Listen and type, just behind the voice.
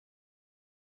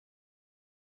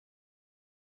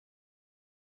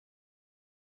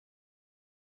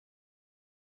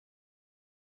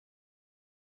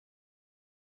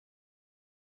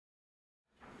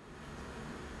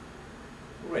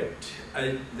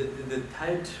The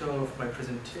title of my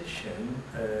presentation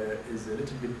is a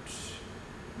little bit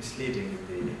misleading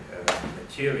in the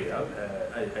material.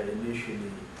 I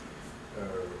initially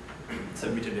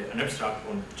submitted an abstract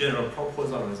on general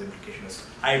proposal on the implications of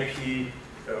IP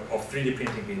of 3D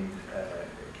printing in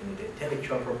the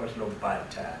intellectual property law,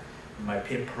 but my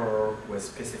paper was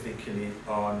specifically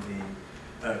on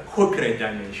the copyright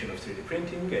dimension of 3D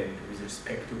printing and with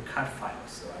respect to CAD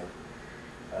files. So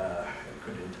I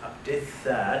couldn't update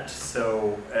that.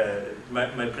 So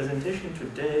my presentation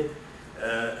today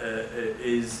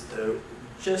is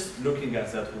just looking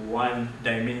at that one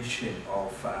dimension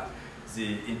of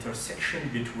the intersection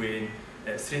between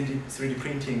 3D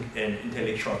printing and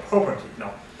intellectual property.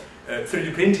 Now,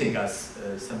 3D printing, as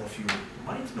some of you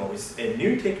might know, is a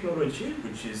new technology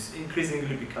which is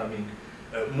increasingly becoming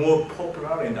more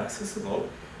popular and accessible.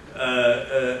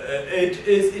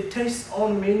 It takes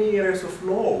on many areas of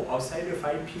law outside of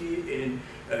IP in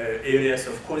areas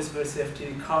of consumer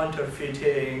safety,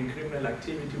 counterfeiting, criminal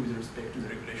activity with respect to the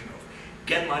regulation of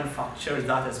game manufacturers.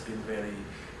 That has been very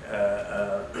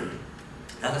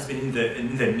that has been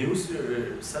in the news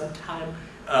sometime.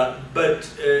 But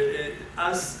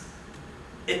as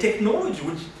a technology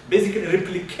which basically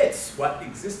replicates what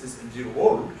exists in the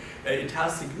world, it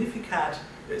has significant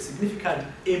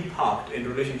impact and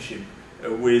relationship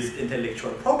with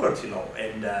intellectual property law,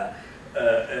 and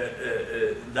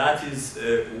that is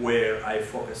where I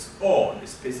focus on,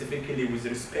 specifically with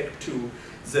respect to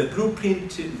the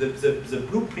blueprint, the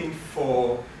blueprint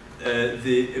for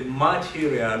the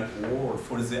material world,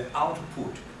 for the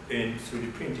output in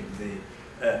 3D printing, the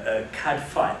CAD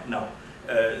file. Now,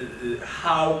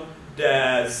 how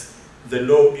does the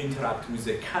law interact with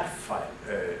the CAD file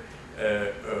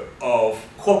of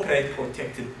copyright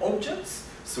protected objects?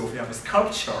 So if we have a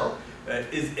sculpture,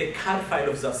 is a CAD file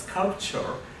of that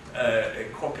sculpture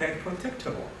copyright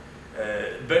protectable?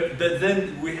 But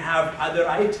then we have other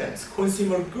items,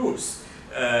 consumer goods,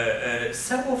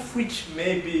 some of which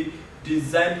may be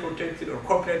design protected or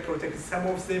copyright protected, some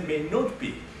of them may not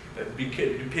be,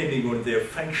 depending on their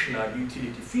functional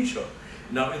utility feature.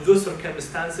 Now, in those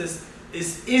circumstances,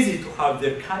 it's easy to have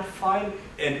their CAD file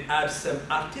and add some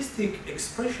artistic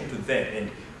expression to them.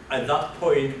 And at that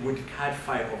point, would CAD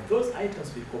file of those items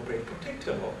be copyright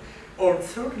protectable? Or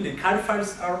thirdly, CAD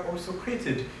files are also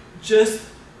created just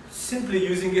simply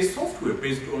using a software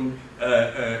based on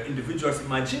individuals'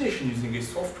 imagination, using a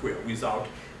software without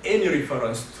any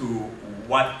reference to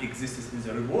what exists in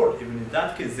the real world. Even in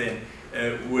that case, then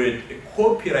would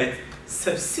copyright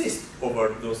subsist over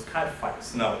those CAD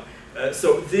files? Now,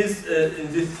 so this,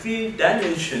 in the three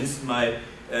dimensions, my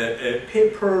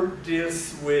paper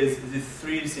deals with the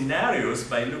three scenarios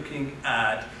by looking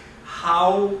at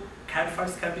how CAD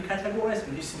files can be categorized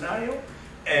in each scenario,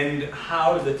 and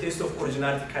how the test of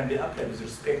originality can be applied with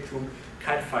respect to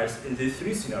CAD files in the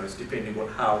three scenarios, depending on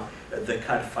how the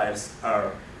CAD files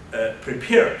are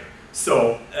prepared.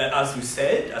 So, as I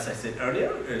said earlier,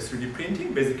 3D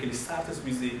printing basically starts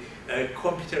with the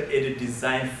computer-aided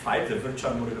design file, the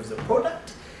virtual model of the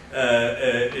product.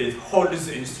 It holds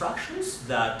the instructions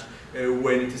that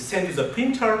when it is sent to the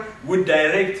printer, would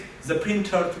direct the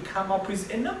printer to come up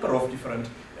with a number of different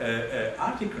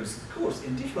articles, of course,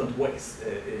 in different ways,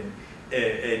 in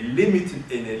a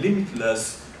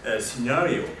limitless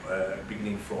scenario,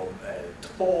 beginning from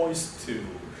toys to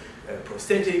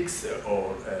prosthetics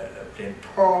or plain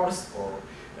parts or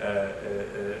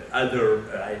other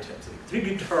items, like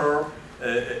distributor,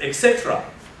 etc.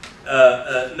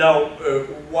 Now,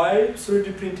 why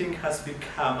 3D printing has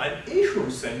become an issue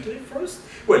recently? First,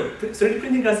 well, 3D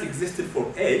printing has existed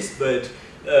for ages, but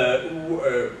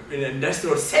in an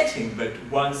industrial setting. But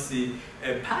once the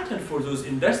patent for those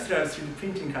industrial 3D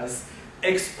printing has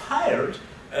expired,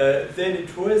 then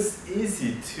it was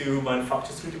easy to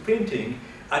manufacture 3D printing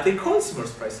at a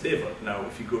consumer's price level. Now,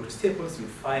 if you go to Staples, you'll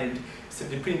find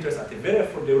 3D printers at a very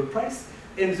affordable price,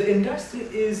 and the industry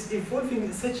is evolving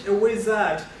in such a way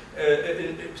that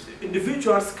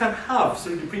individuals can have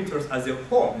 3D printers as their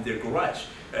home, in their garage,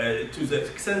 to the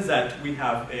extent that we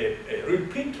have a real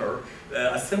printer.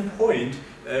 At some point,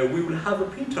 we will have a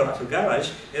printer at a garage,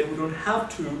 and we don't have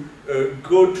to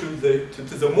go to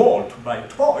the mall to buy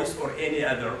toys or any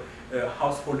other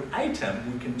household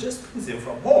item. We can just print them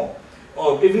from home.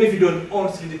 Or even if you don't own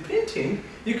 3D printing,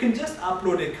 you can just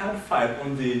upload a CAD file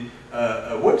on the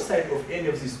website of any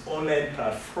of these online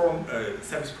platform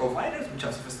service providers, which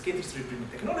have sophisticated 3D printing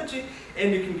technology,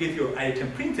 and you can get your item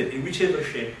printed in whichever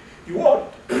shape you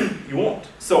want.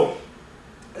 So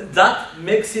that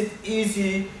makes it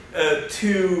easy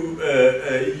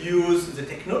to use the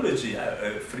technology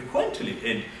frequently,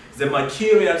 and the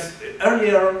materials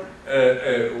earlier,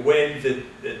 when the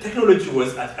technology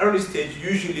was at early stage,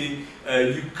 usually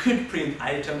you could print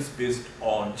items based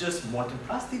on just molten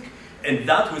plastic, and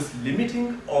that was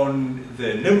limiting on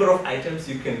the number of items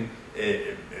you can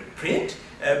print.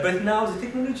 But now the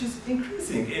technology is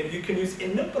increasing, and you can use a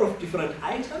number of different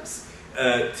items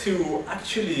to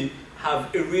actually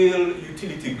have a real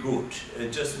utility good,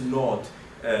 just not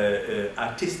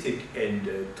artistic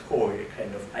and toy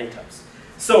kind of items.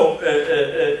 So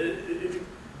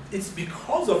it's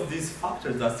because of these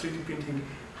factors that 3D printing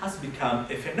has become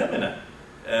a phenomenon.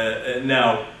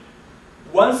 Now,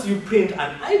 once you print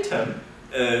an item,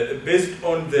 based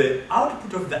on the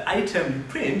output of the item you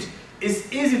print,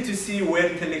 it's easy to see where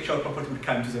intellectual property will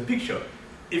come into the picture.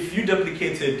 If you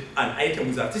duplicated an item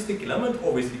with artistic element,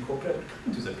 obviously copyright will come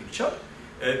into the picture.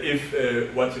 If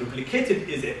what you replicated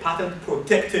is a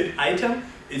patent-protected item,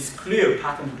 it's clear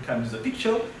patent will come into the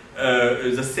picture.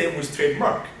 The same with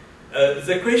trademark.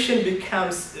 The question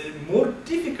becomes more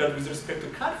difficult with respect to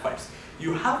CAD files.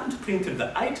 You haven't printed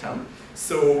the item,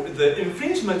 so the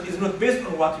infringement is not based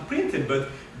on what you printed, but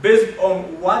based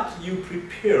on what you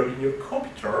prepared in your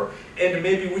computer and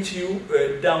maybe which you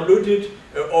downloaded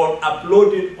or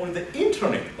uploaded on the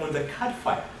internet, on the CAD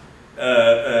file.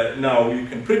 Now you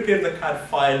can prepare the CAD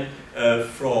file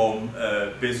from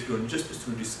based on just a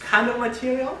 3D scanner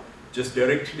material, just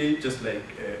directly, just like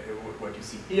what you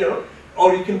see here,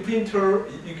 or you can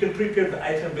prepare the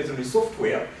item based on the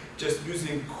software, just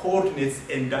using coordinates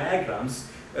and diagrams,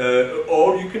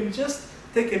 or you can just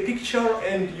take a picture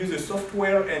and use a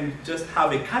software and just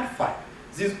have a CAD file.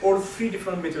 These are three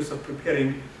different methods of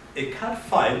preparing a CAD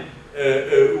file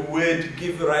would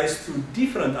give rise to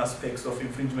different aspects of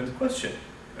infringement question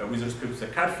with respect to the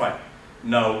CAD file.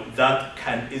 Now, that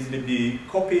can easily be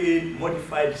copied,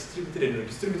 modified, distributed, and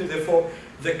redistributed. Therefore,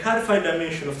 the CAD file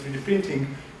dimension of 3D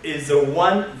printing is the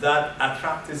one that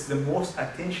attracts the most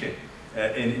attention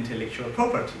in intellectual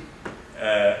property.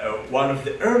 One of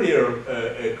the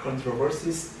earlier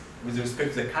controversies with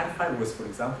respect to the CAD file was, for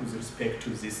example, with respect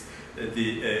to this,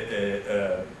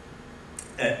 the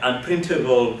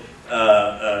unprintable,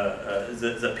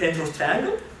 the Penrose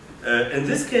triangle. In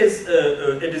this case,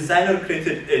 a designer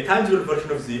created a tangible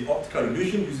version of the optical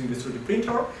illusion using the 3D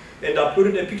printer and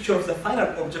uploaded a picture of the final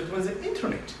object on the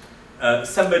internet.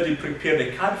 Somebody prepared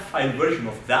a CAD file version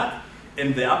of that,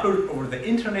 and they uploaded it over the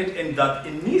internet, and that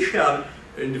initial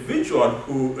individual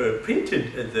who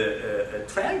printed the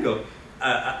triangle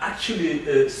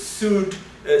actually sent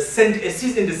a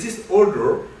cease and desist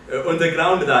order on the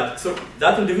ground that, so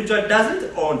that individual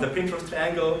doesn't own the Pinterest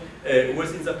triangle,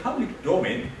 was in the public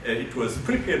domain, it was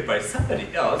prepared by somebody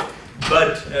else,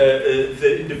 but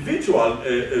the individual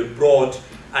brought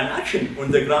an action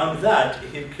on the ground that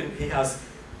he has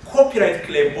copyright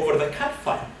claim over the CAD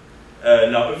file.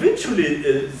 Now,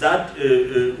 eventually, that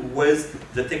was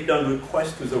the takedown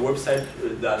request to the website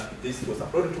that this was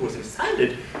uploaded to was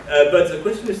rescinded, but the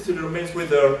question still remains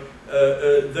whether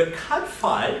the CAD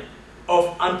file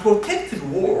of unprotected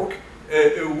work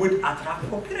would attract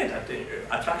copyright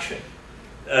attraction.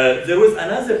 There was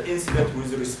another incident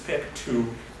with respect to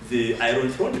the Iron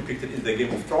Throne depicted in the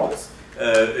Game of Thrones.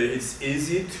 It's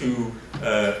easy to,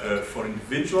 for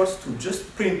individuals to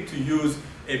just print, to use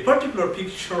a particular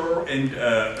picture and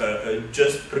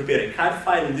just prepare a CAD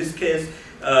file. In this case,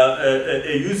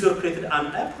 a user created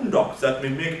an appendoc that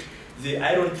mimicked the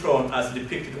Iron Throne as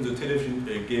depicted in the television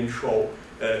game show,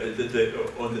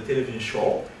 on the television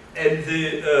show. And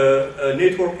the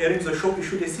network airing the show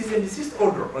issued a cease and desist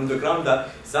order on the ground that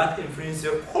that infringed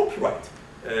their copyright.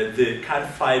 The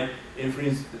CAD file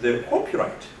infringed their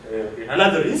copyright. In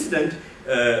another incident,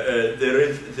 there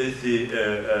is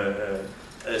the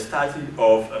statue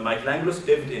of Michelangelo's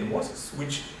David and Moses,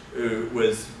 which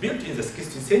was built in the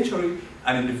 16th century.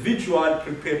 An individual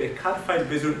prepared a CAD file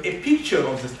based on a picture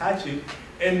of the statue,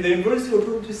 and the university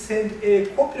authority sent a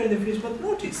copyright infringement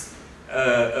notice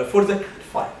for the CAD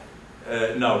file.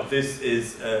 Now, this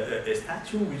is a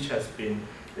statue which has been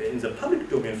in the public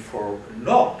domain for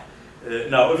long.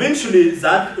 Now, eventually,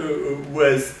 that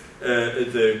was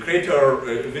the creator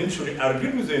eventually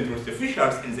argued with the university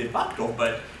officials and they backed off,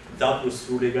 but that was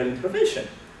through legal intervention.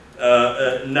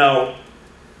 Now,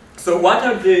 so what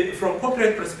are the, from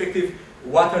copyright perspective,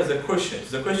 what are the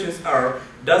questions? The questions are,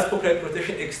 does copyright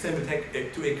protection extend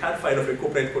to a CAD file of a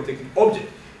copyright protected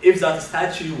object? If that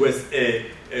statue was a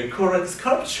current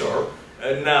sculpture,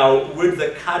 now would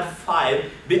the CAD file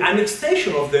be an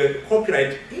extension of the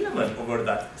copyright element over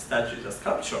that statue, the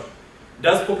sculpture?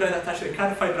 Does copyright attached to a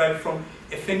CAD file derive from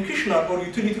a functional or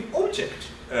utility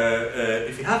object?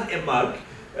 If you have a mug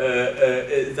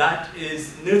that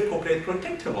is not copyright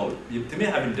protectable. You may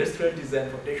have industrial design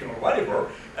protection or whatever.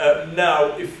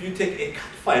 Now, if you take a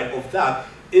CAD file of that,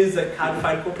 is a CAD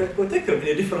file copyright protectable in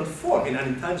a different form, in an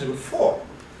intangible form?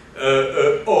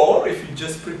 Or if you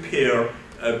just prepare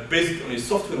based on a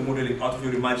software modeling out of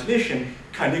your imagination,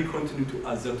 can you continue to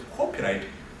assert copyright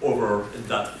over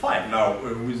that file? Now,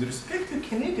 with respect to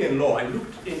Canadian law, I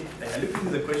looked into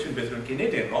the question based on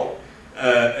Canadian law.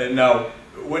 Now,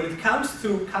 when it comes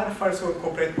to CAD files or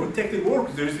copyright protected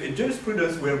works, there is a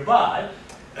jurisprudence whereby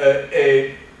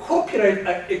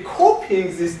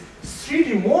copying this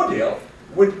 3D model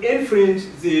would infringe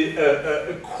the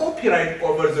copyright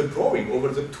over the drawing, over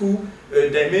the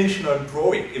two-dimensional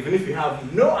drawing. Even if you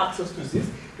have no access to this,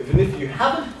 even if you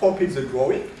haven't copied the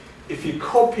drawing, if you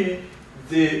copy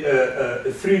the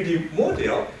 3D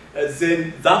model,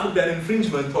 then that would be an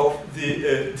infringement of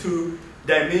the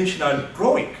two-dimensional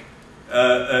drawing.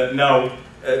 Now,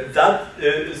 that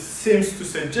seems to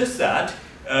suggest that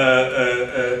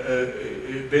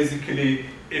basically,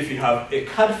 if you have a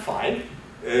CAD file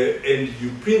and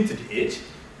you printed it,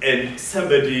 and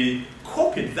somebody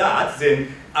copied that, then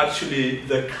actually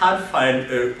the CAD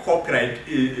file copyright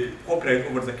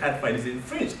over the CAD file is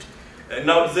infringed.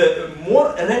 Now, the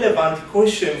more relevant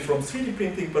question from 3D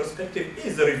printing perspective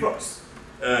is the reverse.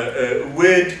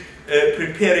 With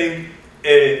preparing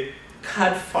a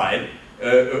CAD file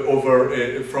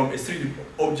from a 3D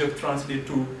object translated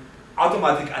to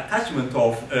automatic attachment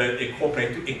of a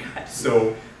copyright to a CAD.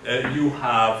 So you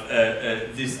have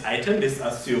this item. Let's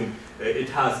assume it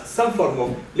has some form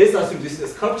of, let's assume this is a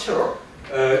sculpture.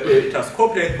 It has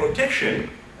copyright protection.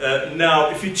 Now,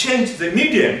 if you change the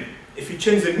medium,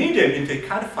 into a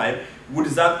CAD file, would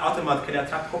that automatically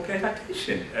attract copyright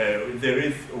attention? There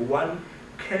is one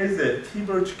case, the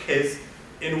T-Birch case,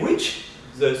 in which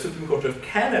the Supreme Court of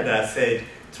Canada said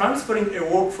transferring a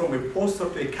work from a poster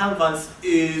to a canvas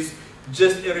is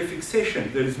just a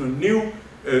refixation. There is no new,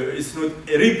 it's not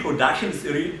a reproduction, it's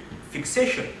a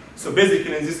refixation. So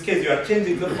basically, in this case, you are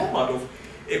changing the format of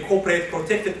a copyright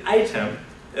protected item,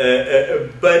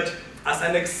 but as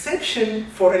an exception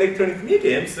for electronic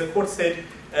mediums, the court said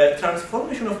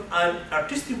transformation of an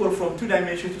artistic work from 2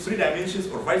 dimensions to 3 dimensions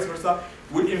or vice versa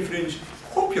would infringe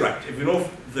copyright, even if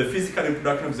the physical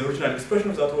reproduction of the original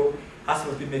expression of that work has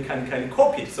not been mechanically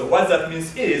copied. So what that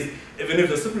means is, even if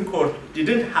the Supreme Court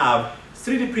didn't have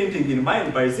 3D printing in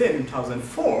mind by then, in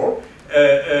 2004,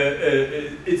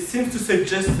 it seems to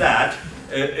suggest that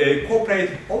a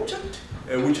copyrighted object,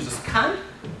 which is scanned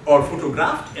or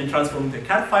photographed and transformed into a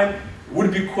CAD file,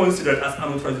 would be considered as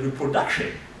unauthorized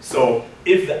reproduction. So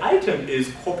if the item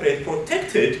is copyright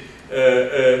protected,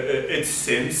 it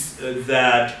seems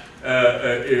that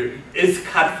its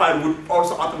CAD file would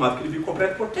also automatically be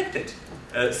copyright protected.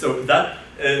 So that,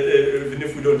 even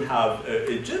if we don't have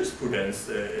a jurisprudence,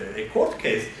 a court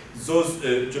case, those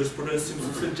jurisprudence seems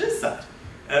to suggest that.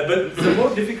 But the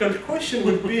more difficult question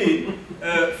would be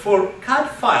for CAD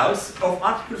files of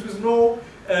articles with no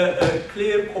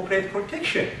clear copyright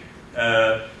protection.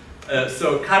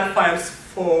 So CAD files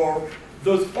for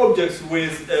those objects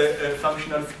with a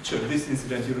functional feature. This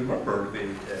incident, you remember, the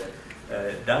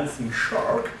dancing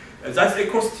shark, that's a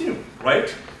costume,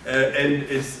 right? And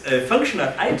it's a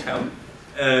functional item.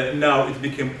 Now it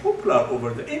became popular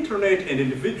over the internet, and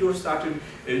individuals started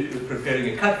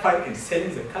preparing a CAD file and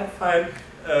selling the CAD file.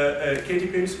 Katy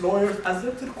Perry's lawyers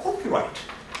asserted copyright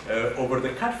over the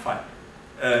CAD file.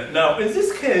 Now, in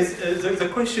this case, the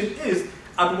question is,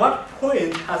 at what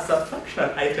point has that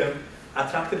functional item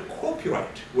attracted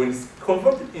copyright when it's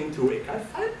converted into a CAD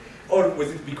file, or was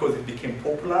it because it became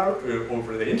popular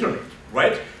over the internet,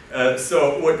 right?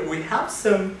 So we have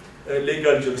some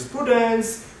legal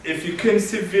jurisprudence. If you can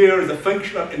sever the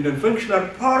functional and non-functional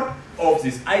part of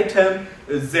this item,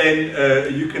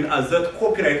 then you can assert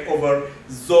copyright over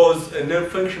those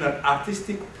non-functional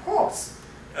artistic parts.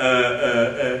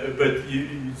 But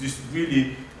this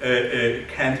really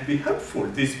can't be helpful.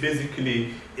 This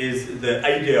basically is the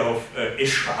idea of a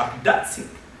shark dancing.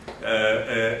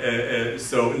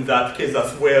 So in that case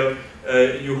as well,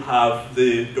 you have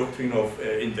the doctrine of,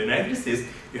 in the United States,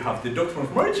 you have the doctrine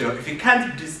of merger. If you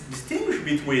can't distinguish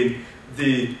between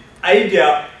the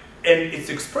idea and its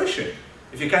expression,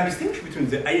 if you can't distinguish between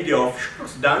the idea of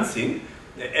sharks dancing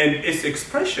and its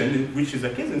expression, which is the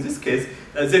case in this case,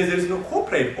 then there is no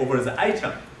copyright over the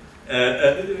item.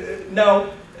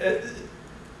 Now,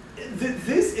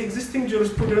 this existing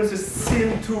jurisprudence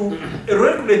seem to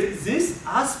regulate this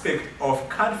aspect of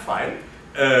CAD file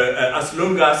as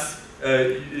long as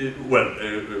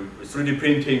 3D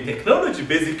printing technology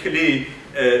basically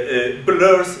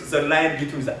blurs the line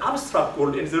between the abstract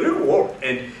world and the real world.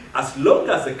 And as long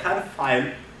as the CAD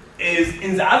file is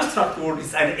in the abstract world,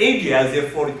 it's an idea,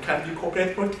 therefore it can be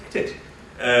copyright protected.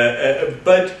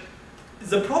 But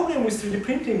the problem with 3D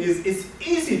printing is it's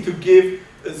easy to give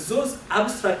those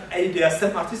abstract ideas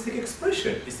some artistic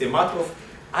expression. It's a matter of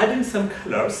adding some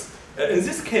colors. In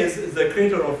this case, the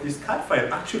creator of this CAD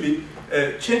file actually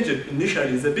changed it initially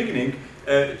in the beginning,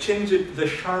 changed the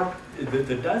sharp,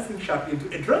 the dancing sharp into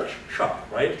a drag sharp,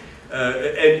 right?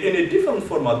 And in a different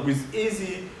format with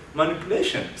easy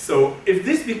manipulation. So if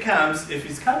it comes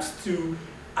to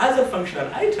other functional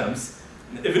items,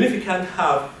 even if you can't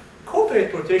have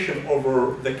copyright protection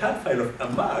over the CAD file of a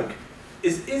mug,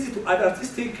 it's easy to add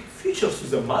artistic features to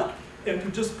the mug and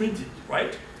to just print it,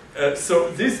 right?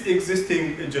 So this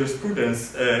existing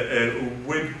jurisprudence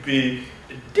would be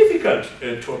difficult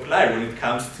to apply when it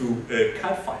comes to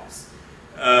CAD files.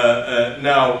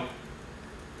 Now,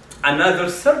 another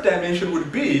third dimension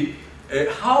would be,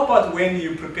 how about when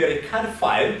you prepare a CAD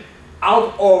file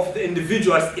out of the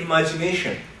individual's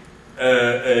imagination?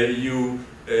 You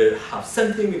have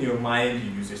something in your mind,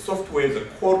 you use a software, the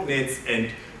coordinates,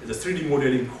 and the 3D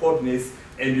modeling coordinates,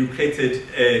 and you created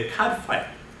a CAD file.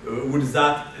 Would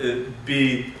that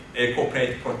be a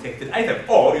copyright protected item?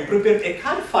 Or you prepare a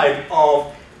CAD file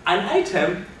of an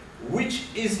item which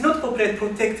is not copyright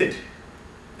protected.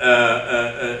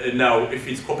 Now, if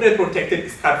it's copyright protected,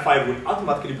 this CAD file would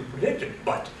automatically be protected.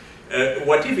 But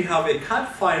what if you have a CAD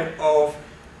file of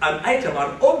an item,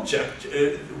 an object,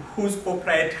 whose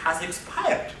copyright has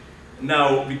expired?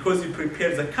 Now, because you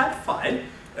prepare the CAD file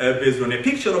based on a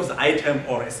picture of the item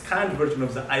or a scanned version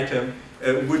of the item,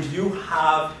 would you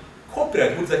have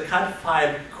copyright? Would the CAD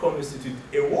file constitute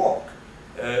a work?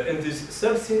 In this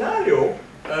third scenario,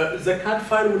 the CAD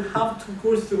file would have to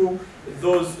go through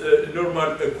those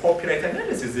normal copyright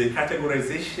analysis, the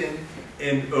categorization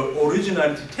and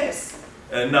originality tests.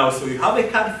 Now, so you have a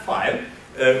CAD file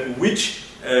which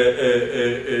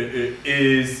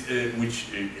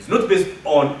is not based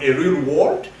on a real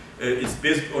world, it's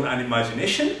based on an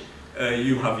imagination.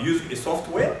 You have used a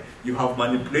software, you have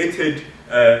manipulated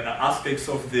aspects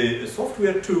of the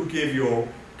software to give your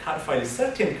CAD file a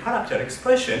certain character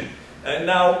expression.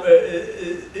 Now,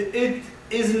 it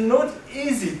is not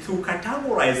easy to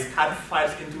categorize CAD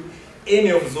files into any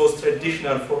of those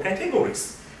traditional 4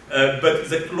 categories. But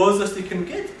the closest you can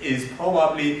get is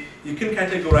probably you can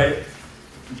categorize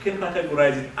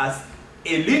it as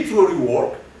a literary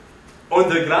work on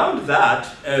the ground that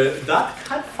that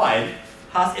CAD file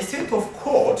has a set of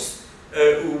codes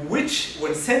which,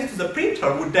 when sent to the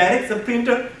printer, would direct the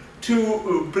printer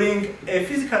to bring a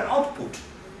physical output.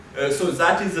 So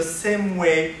that is the same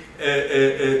way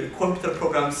computer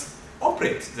programs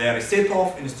operate. They are a set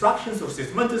of instructions or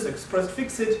statements expressed,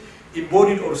 fixed,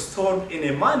 embodied or stored in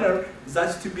a manner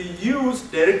that's to be used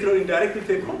directly or indirectly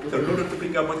to a computer in order to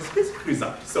bring about a specific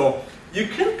result. So you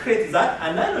can create that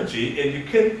analogy and you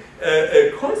can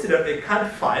consider a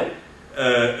CAD file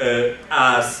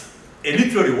as a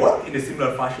literary work in a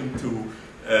similar fashion to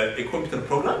a computer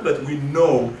program, but we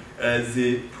know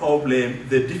the problem,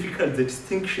 the difficult, the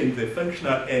distinction, the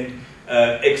functional and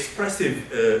expressive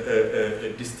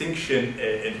distinction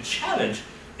and challenge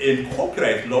in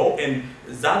copyright law, and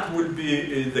that will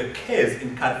be the case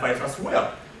in CAD files as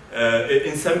well.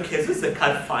 In some cases, the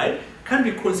CAD file can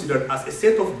be considered as a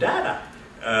set of data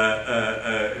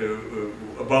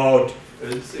about,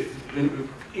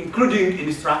 including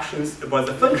instructions about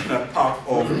the functional part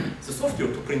of the software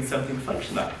to print something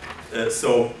functional.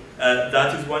 So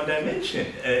that is one dimension.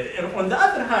 And on the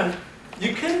other hand,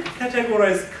 you can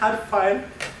categorize CAD file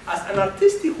as an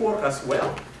artistic work as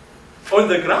well, on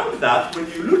the ground that when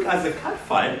you look at the CAD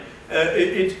file,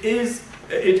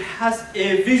 it has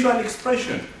a visual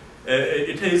expression.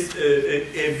 It is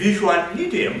a visual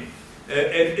medium,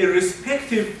 and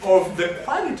irrespective of the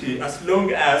quality, as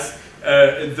long as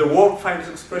the work finds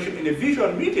expression in a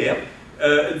visual medium,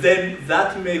 then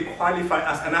that may qualify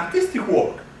as an artistic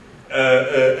work.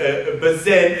 But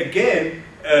then again,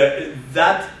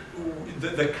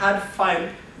 the CAD file,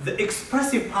 the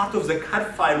expressive part of the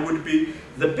CAD file would be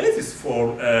the basis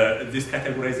for this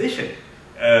categorization.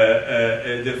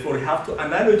 Therefore, you have to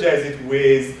analogize it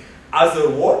with other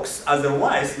works,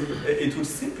 otherwise it would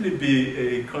simply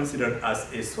be considered as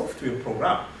a software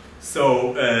program.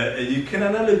 So you can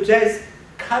analogize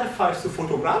CAD files to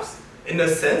photographs. In a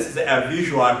sense, they are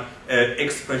visual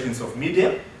expressions of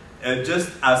medium,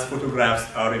 just as photographs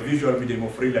are a visual medium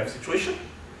of real-life situation.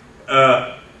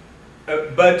 But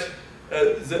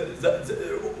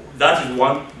that is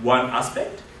one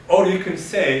aspect. Or you can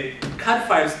say CAD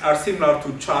files are similar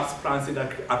to charts, plans, and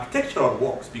architectural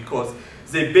works because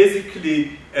they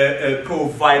basically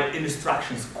provide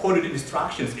instructions, coded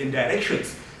instructions and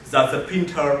directions that the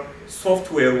printer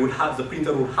software would have, the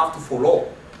printer would have to follow,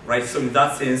 right? So in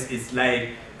that sense, it's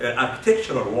like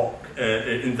architectural work.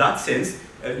 In that sense,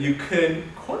 you can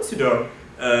consider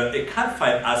a CAD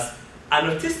file as an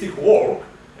artistic work.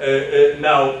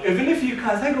 Now, even if you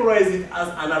categorize it as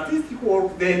an artistic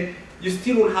work, then you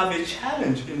still will have a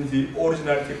challenge in the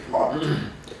originality part.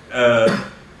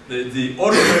 The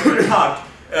originality part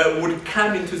would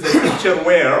come into the picture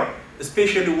where,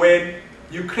 especially when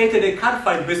you created a CAD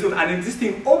file based on an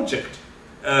existing object.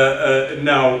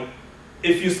 Now,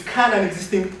 if you scan an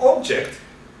existing object,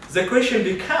 the question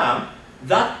becomes,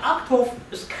 that act of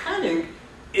scanning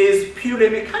is purely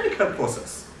a mechanical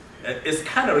process. A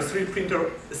scanner, a 3D printer,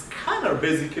 a scanner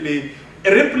basically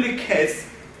replicates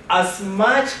as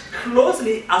much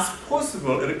closely as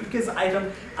possible, replicates the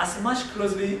item as much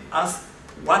closely as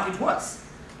what it was.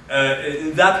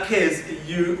 In that case,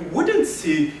 you wouldn't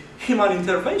see human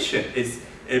intervention. It's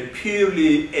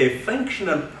purely a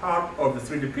functional part of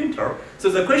the 3D printer. So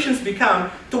the questions become,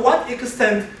 to what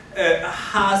extent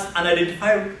has an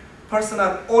identified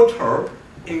personal author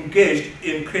engaged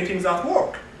in creating that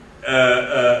work?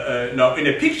 Now, in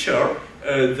a picture,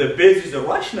 the basis, the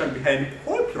rationale behind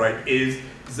copyright is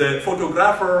the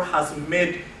photographer has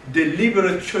made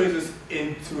deliberate choices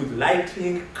into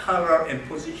lighting, color, and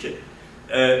position.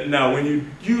 Now, when you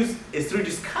use a 3D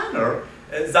scanner,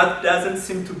 that doesn't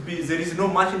seem to be, there is no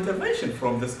much intervention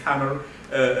from the scanner,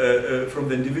 from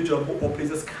the individual who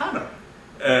operates the scanner.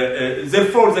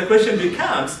 Therefore, the question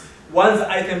becomes, once the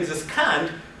item is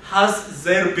scanned, has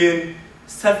there been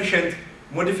sufficient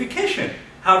modification?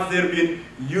 Have there been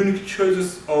unique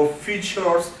choices of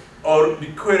features or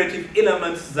decorative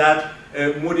elements that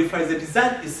modify the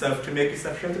design itself to make it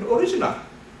sufficiently original?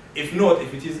 If not,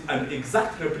 if it is an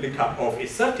exact replica of a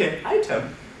certain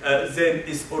item, then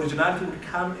its originality will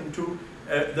come into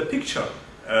the picture.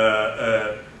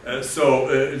 So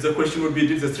the question would be,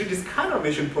 did the 3D scanner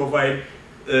machine provide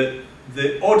the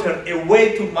author a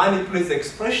way to manipulate the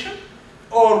expression?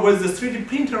 Or was the 3D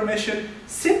printer machine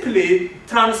simply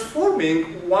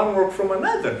transforming one work from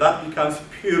another? That becomes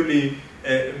purely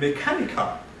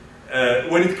mechanical.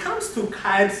 When it comes to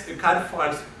CAD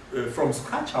files from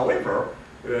scratch, however,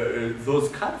 those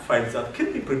CAD files that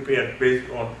can be prepared based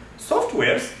on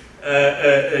softwares,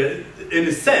 in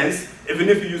a sense, even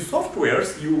if you use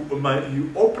softwares, you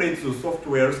operate those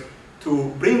softwares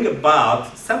to bring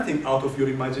about something out of your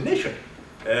imagination.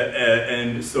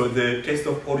 And so the test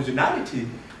of originality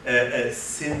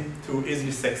seems to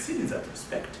easily succeed in that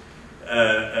respect.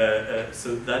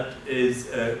 So that is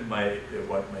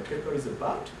what my paper is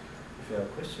about. If you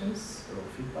have questions or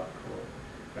feedback or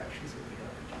reactions, we'll be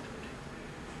happy to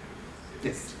do it.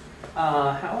 Yes.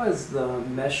 How has the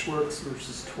Meshworks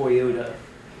versus Toyota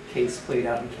case played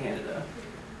out in Canada?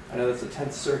 I know that's a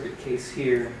 10th Circuit case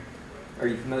here. Are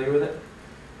you familiar with it?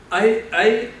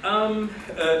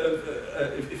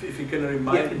 If you can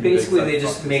remind me. Basically, they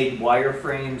just made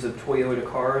wireframes of Toyota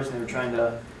cars, and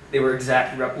they were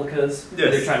exact replicas.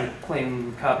 Yes. They're trying to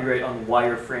claim copyright on the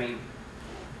wireframe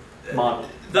model.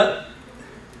 That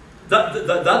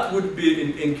would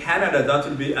be, in Canada, that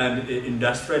would be an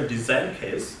industrial design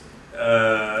case.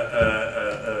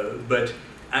 But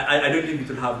I don't think it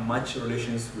will have much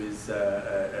relations with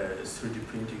 3D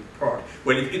printing part.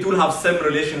 Well, it will have some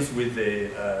relations with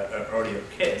the earlier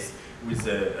case, with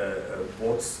the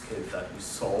boats case that we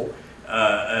saw.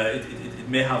 It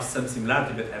may have some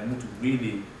similarity, but I'm not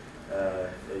really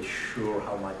sure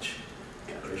how much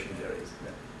relation there is.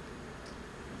 Yeah.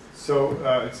 So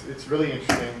it's really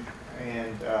interesting,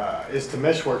 and as to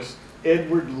Meshworks,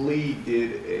 Edward Lee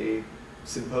did a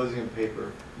symposium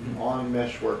paper on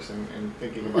Meshworks and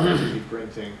thinking about 3D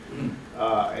printing,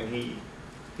 and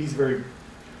he's very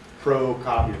pro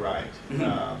copyright.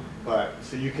 But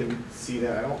so you can see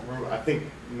that. I don't remember. I think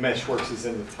Meshworks is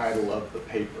in the title of the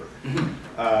paper,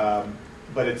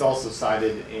 but it's also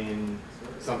cited in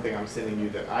something I'm sending you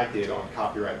that I did on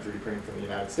copyright 3D printing from the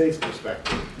United States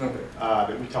perspective,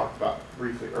 that we talked about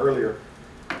briefly earlier.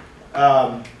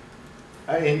 And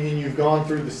you've gone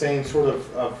through the same sort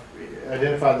of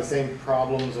identified the same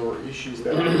problems or issues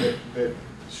that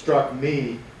struck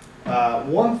me.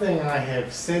 One thing I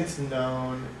have since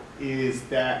known is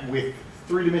that with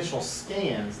three-dimensional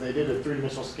scans, they did a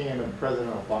three-dimensional scan of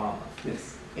President Obama.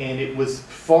 Yes. And it was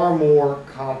far more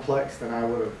complex than I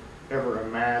would have ever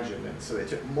imagined. And so they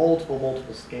took multiple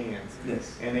scans.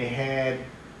 Yes. And they had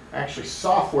actually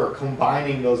software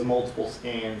combining those multiple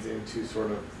scans into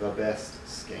sort of the best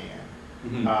scan.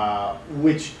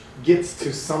 which gets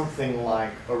to something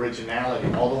like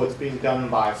originality, although it's being done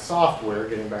by software,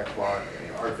 getting back to our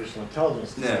artificial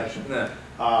intelligence discussion.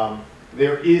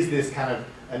 There is this kind of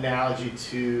analogy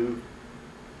to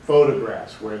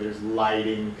photographs where there's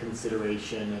lighting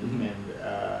consideration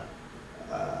and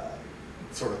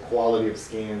sort of quality of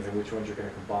scans and which ones you're going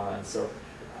to combine. So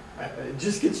it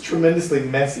just gets tremendously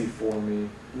messy for me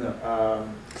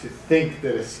to think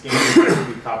that a scan should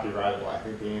be copyrightable. I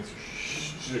think the answer,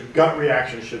 gut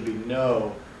reaction should be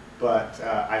no, but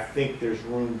I think there's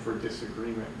room for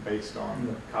disagreement based on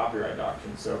the copyright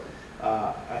doctrine. So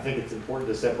I think it's important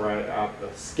to separate out the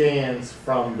scans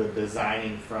from the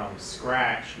designing from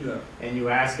scratch. And you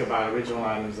ask about original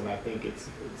items, and I think it's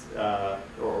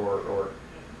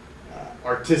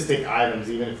artistic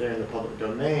items, even if they're in the public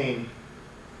domain.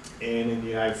 And in the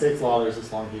United States law, there's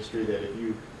this long history that if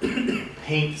you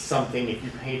paint something, if you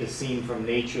paint a scene from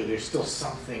nature, there's still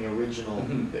something original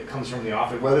that comes from the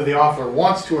author, whether the author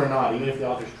wants to or not. Even if the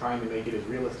author's trying to make it as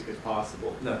realistic as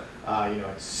possible,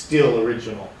 it's still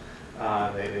original.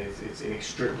 It's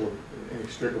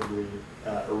inextricably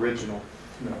original.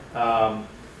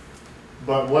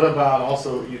 But what about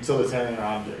also utilitarian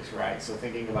objects, right? So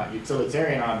thinking about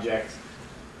utilitarian objects,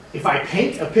 if I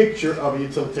paint a picture of a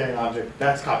utilitarian object,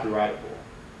 that's copyrightable.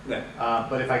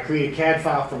 But if I create a CAD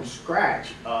file from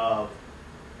scratch of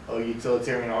a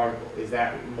utilitarian article, is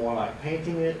that more like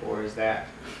painting it, or is that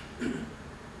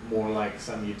more like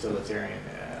some utilitarian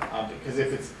object? Because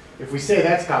if we say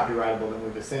that's copyrightable, then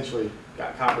we've essentially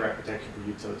got copyright protection for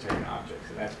utilitarian objects,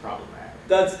 and that's problematic.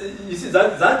 You see,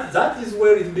 that is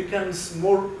where it becomes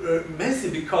more messy,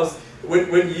 because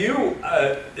when you,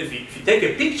 if you take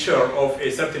a picture of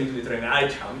a certain utilitarian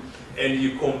item and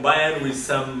you combine with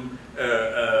some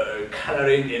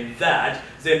coloring in that,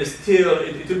 then still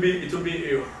it will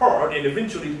be hard, and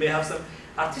eventually it may have some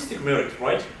artistic merit,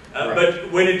 right?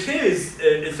 But when it is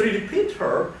a 3D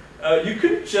printer, you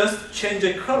can just change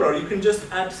a color. You can just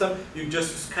add some. You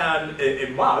just scan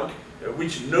a mug,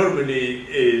 which normally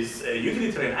is a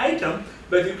utilitarian item,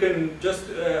 but you can just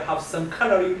have some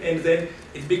coloring, and then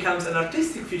it becomes an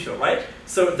artistic feature, right?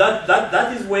 So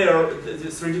that is where the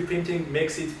 3D printing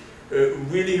makes it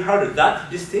really harder. That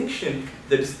distinction,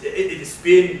 it's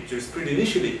been just pretty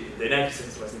initially in the United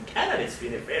States, was in Canada, it's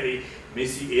been a very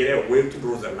messy area where to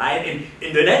draw the line. And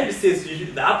in the United States,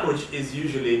 the approach is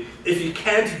usually, if you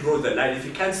can't draw the line, if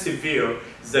you can't sever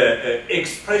the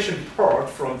expression part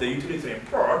from the utilitarian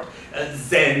part,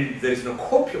 then there is no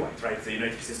copyright, right? The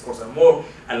United States courts are more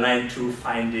aligned to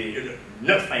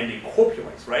not finding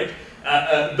copyrights, right?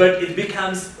 But it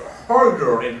becomes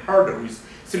harder and harder with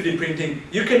 3D printing.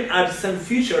 You can add some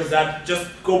features that just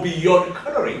go beyond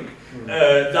coloring.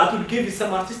 That would give you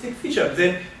some artistic feature.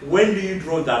 Then when do you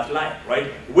draw that line,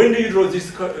 right? When do you draw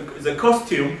the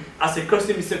costume as a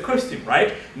costume is a costume,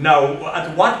 right? Now,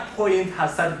 at what point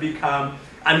has that become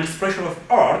an expression of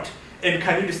art, and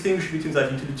can you distinguish between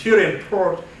that utilitarian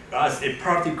part as a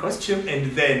party costume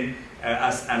and then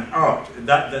as an art?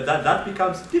 That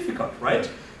becomes difficult, right?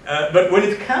 But when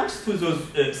it comes to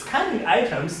those scanning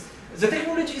items, the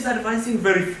technology is advancing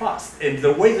very fast, and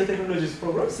the way the technology is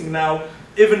progressing now,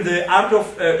 even the art of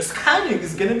scanning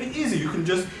is going to be easy. You can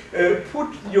just put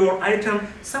your item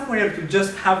somewhere to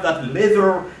just have that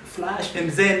laser flash, and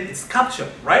then it's captured,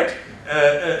 right?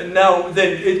 Now,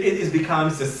 then it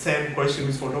becomes the same question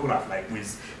with photograph, like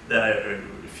with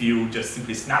if you just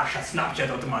simply Snapchat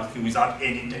automatically without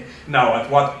anything. Now, at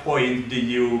what point do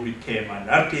you become an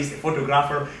artist, a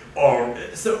photographer, or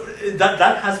so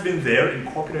that has been there in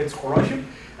copyright scholarship,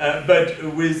 but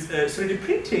with 3D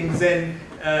printing, then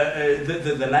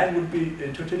the line would be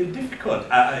totally difficult.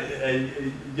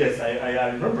 Yes, I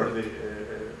remember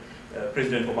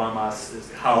President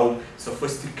Obama's how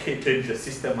sophisticated the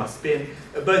system has been.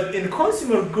 But in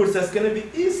consumer goods, that's going to be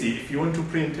easy. If you want to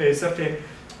print a certain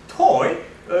toy,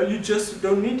 you just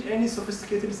don't need any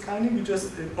sophisticated scanning. You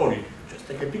just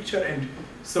take a picture, and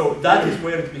so that is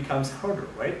where it becomes harder,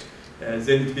 right?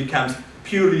 Then it becomes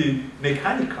purely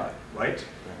mechanical, right?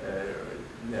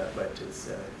 Yeah, but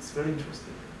it's very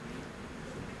interesting.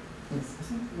 I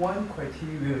think one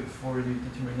criteria for the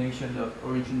determination of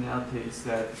originality is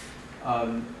that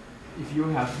if you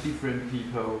have different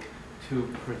people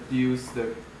to produce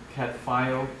the CAD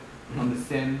file on the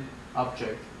same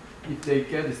object, if they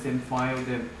get the same file,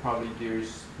 then probably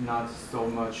there's not so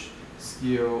much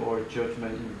skill or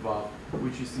judgment involved,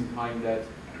 which is implying that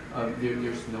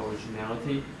there's no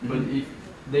originality. But if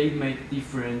they make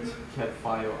different CAD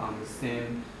file on the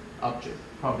same object,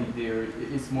 probably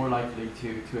it's more likely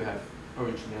to have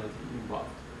originality involved.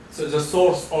 So the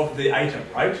source of the item,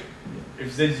 right?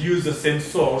 If they use the same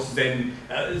source, then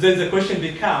the question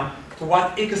becomes, to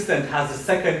what extent has the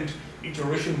second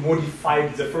iteration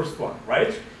modified the first one,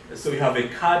 right? So you have a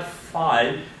CAD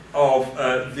file of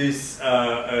this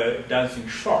dancing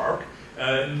shark.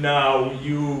 Now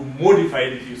you modify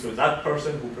it, so that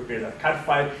person who prepared that CAD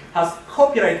file has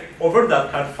copyright over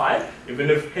that CAD file, even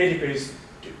if Katy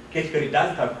Perry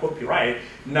doesn't have copyright.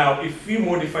 Now, if you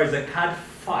modify the CAD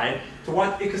file, to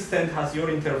what extent has your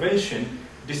intervention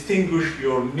distinguished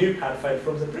your new CAD file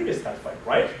from the previous CAD file,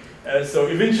 right? So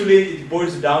eventually it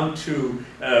boils down to,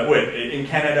 well, in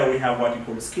Canada we have what you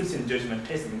call skills and judgment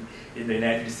testing. In the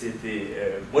United States,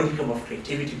 the modicum of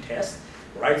creativity test,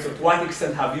 right? So to what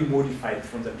extent have you modified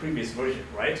from the previous version,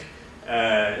 right?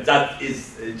 That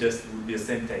is just would be the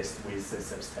same test with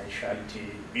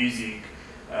substantiality, music,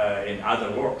 and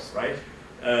other works, right?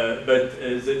 But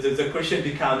the question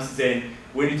becomes then,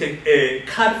 when you take a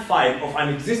CAD file of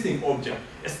an existing object,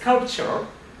 a sculpture,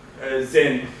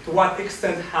 then to what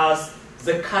extent has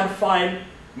the CAD file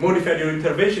modified your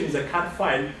intervention in the CAD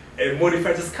file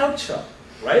modified the sculpture,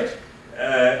 right?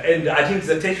 And I think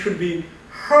the test should be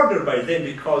harder by then,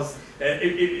 because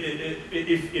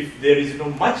if there is no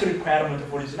much requirement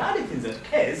of originality in that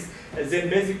case, then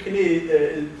basically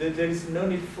there is no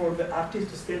need for the artist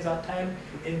to spend that time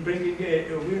in bringing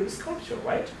a real sculpture,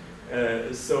 right?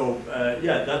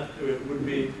 Yeah, that would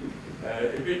be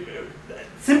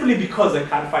simply because the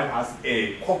CAD file has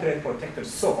a copyright protected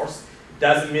source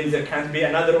doesn't mean there can't be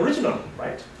another original,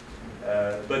 right?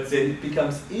 But then it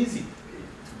becomes easy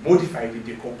to modify it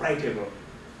into a copyrightable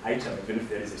item, even if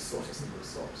there is a source, a single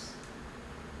source,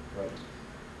 right?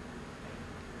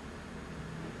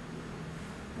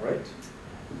 Right.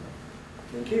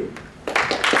 Thank you.